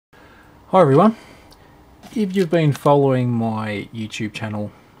Hi everyone, if you've been following my YouTube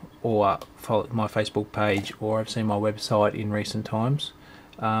channel or followed my Facebook page or have seen my website in recent times,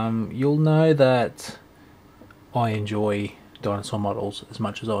 you'll know that I enjoy dinosaur models as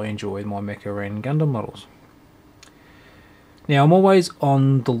much as I enjoy my Mecha and Gundam models. Now I'm always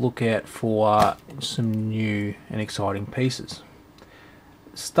on the lookout for some new and exciting pieces.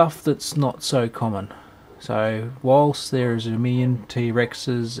 Stuff that's not so common. So whilst there is a million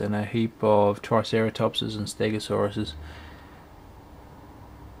T-Rexes and a heap of Triceratopses and Stegosauruses,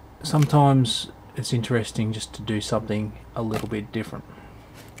 sometimes it's interesting just to do something a little bit different.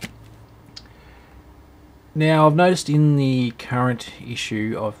 Now I've noticed in the current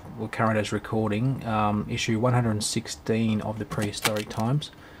issue of, well, current as recording, issue 116 of the Prehistoric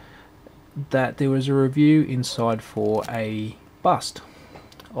Times, that there was a review inside for a bust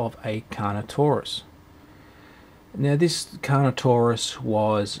of a Carnotaurus. Now this Carnotaurus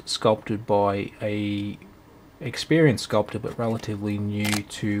was sculpted by a experienced sculptor but relatively new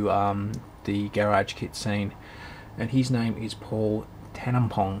to the garage kit scene, and his name is Paul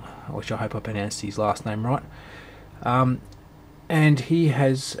Tanompong, which I hope I pronounced his last name right. And he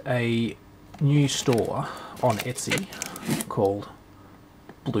has a new store on Etsy called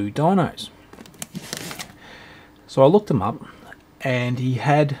Blue Dinos. So I looked him up, and he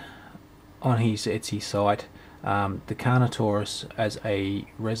had on his Etsy site the Carnotaurus as a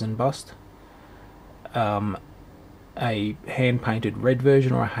resin bust, a hand-painted red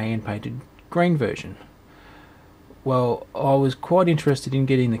version or a hand-painted green version. Well, I was quite interested in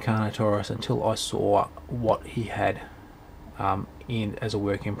getting the Carnotaurus until I saw what he had in as a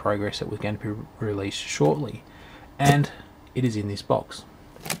work in progress that was going to be released shortly, and it is in this box.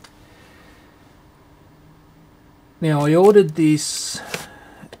 Now I ordered this.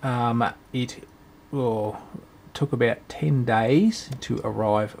 It took about 10 days to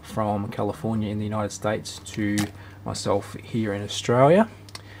arrive from California in the United States to myself here in Australia.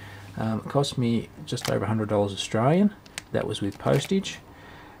 It cost me just over $100 Australian. That was with postage.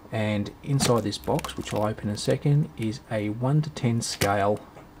 And inside this box, which I'll open in a second, is a 1:10 scale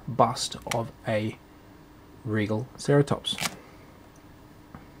bust of a Regaliceratops.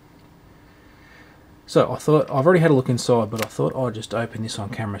 So I thought, I've already had a look inside, but I thought I'd just open this on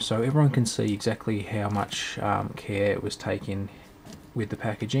camera so everyone can see exactly how much care was taken with the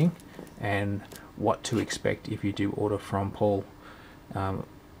packaging and what to expect if you do order from Paul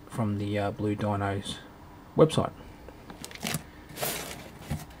from the Blue Dinos website.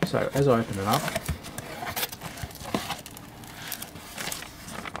 So as I open it up,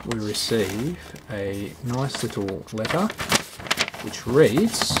 we receive a nice little letter which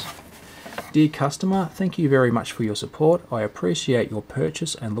reads, "Dear customer, thank you very much for your support. I appreciate your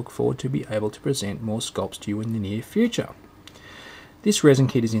purchase and look forward to be able to present more sculpts to you in the near future. This resin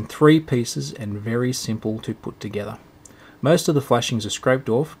kit is in 3 pieces and very simple to put together. Most of the flashings are scraped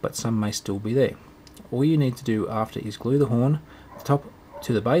off, but some may still be there. All you need to do after is glue the horn, the top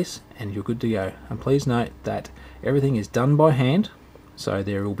to the base, and you're good to go. And please note that everything is done by hand, so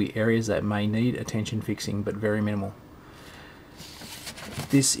there will be areas that may need attention fixing, but very minimal.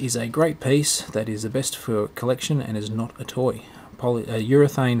 This is a great piece that is the best for collection and is not a toy.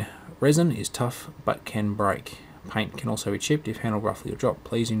 Urethane resin is tough but can break. Paint can also be chipped if handled roughly or dropped.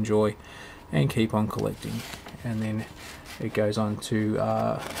 Please enjoy and keep on collecting." And then it goes on to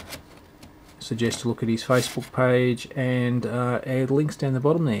suggest to look at his Facebook page and add links down the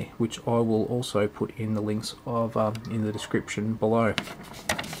bottom there, which I will also put in the links of in the description below.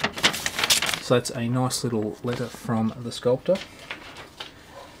 So that's a nice little letter from the sculptor.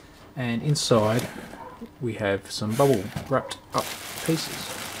 And inside we have some bubble wrapped up pieces.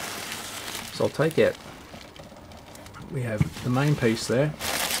 So I'll take out, we have the main piece there.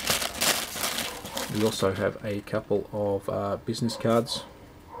 We also have a couple of business cards.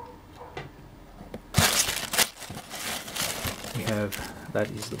 We have, that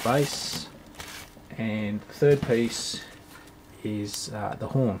is the base, and the third piece is the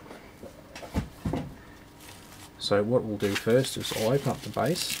horn. So what we'll do first is I'll open up the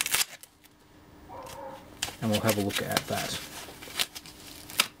base and we'll have a look at that.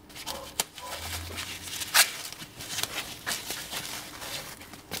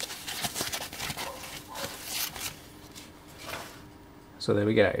 So there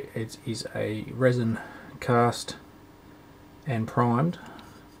we go, it is a resin cast and primed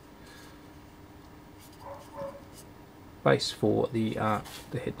base for the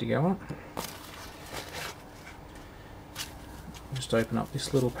head to go on. Just open up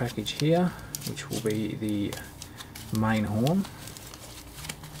this little package here, which will be the main horn.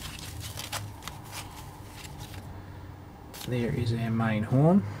 There is our main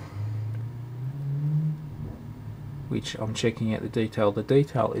horn. which I'm checking out the detail. The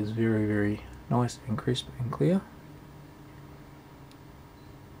detail is very, very nice and crisp and clear.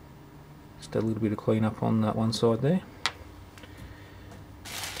 Just a little bit of clean up on that one side there.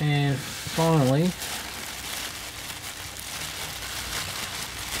 And finally,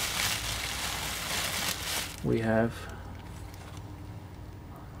 we have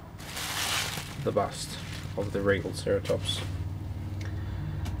the bust of the Regaliceratops.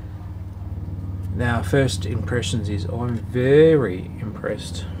 Now, first impressions is I'm very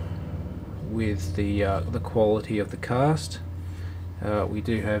impressed with the quality of the cast. We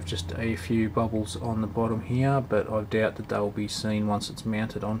do have just a few bubbles on the bottom here, but I doubt that they'll be seen once it's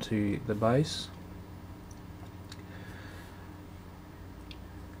mounted onto the base.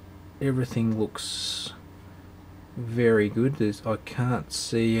 Everything looks very good. I can't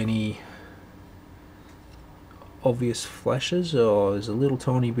see any obvious flashes. There's a little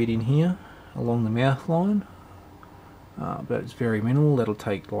tiny bit in here along the mouth line, but it's very minimal. That'll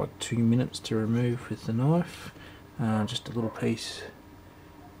take like 2 minutes to remove with the knife. Just a little piece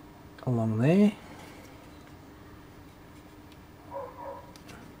along there.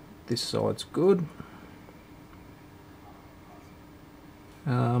 This side's good.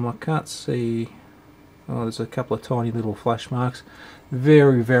 I can't see. Oh, there's a couple of tiny little flash marks.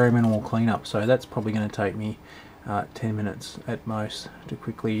 Very, very minimal cleanup, so that's probably going to take me 10 minutes at most to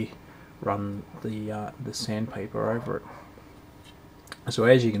quickly run the sandpaper over it. So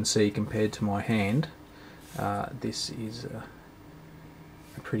as you can see, compared to my hand, this is a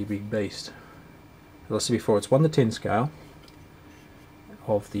pretty big beast. As I said before, it's 1 to 10 scale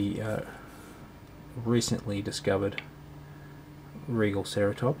of the recently discovered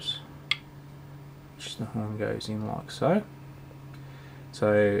Regaliceratops. The horn goes in like so.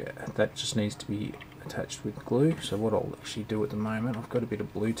 So that just needs to be attached with glue. So what I'll actually do at the moment, I've got a bit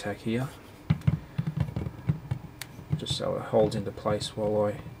of blue tack here, just so it holds into place while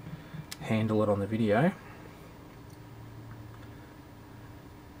I handle it on the video.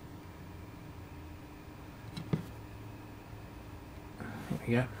 There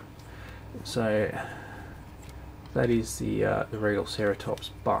we go. So that is the Regaliceratops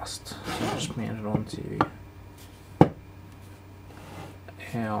Bust. So I'll just mount it onto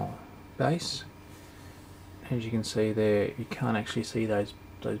our base. As you can see there, you can't actually see those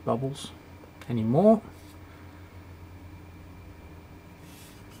bubbles anymore.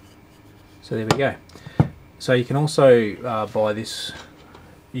 So there we go. So you can also buy this.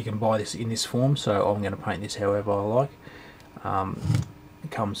 You can buy this in this form. So I'm going to paint this however I like. It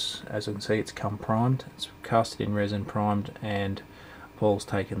comes, as you can see, it's come primed. It's casted in resin, primed, and Paul's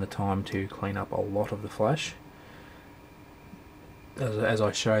taken the time to clean up a lot of the flash. As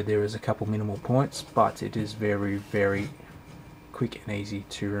I showed, there is a couple minimal points, but it is very, very quick and easy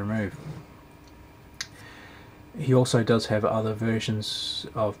to remove. He also does have other versions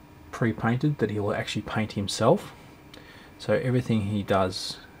of pre-painted that he'll actually paint himself. So everything he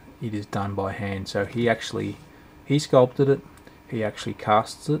does, it is done by hand. So he sculpted it. He actually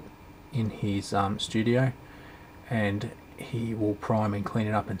casts it in his studio, and he will prime and clean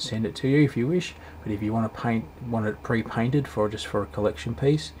it up and send it to you if you wish. But if you want it pre-painted for a collection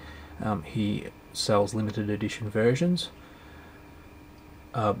piece, he sells limited edition versions,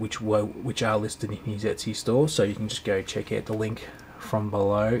 which are listed in his Etsy store. So you can just go check out the link from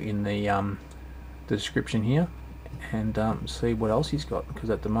below in the description here, and see what else he's got. Because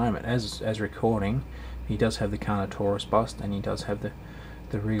at the moment, as recording, he does have the Dinosaur Bust, and he does have the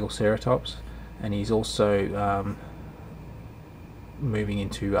Regaliceratops, and he's also moving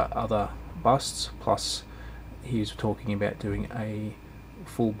into other busts. Plus, he's talking about doing a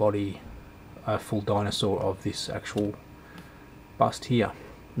full dinosaur of this actual bust here,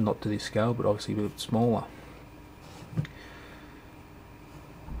 not to this scale, but obviously a bit smaller.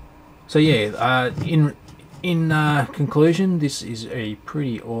 So yeah, in conclusion, this is a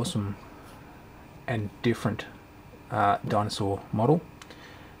pretty awesome and different dinosaur model,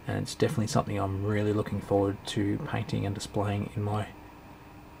 and it's definitely something I'm really looking forward to painting and displaying in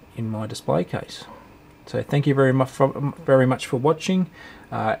my display case. So thank you very much for watching.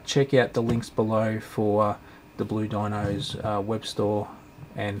 Check out the links below for the Blue Dinos web store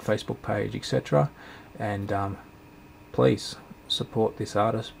and Facebook page, etc. And please support this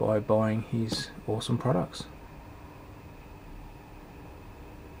artist by buying his awesome products.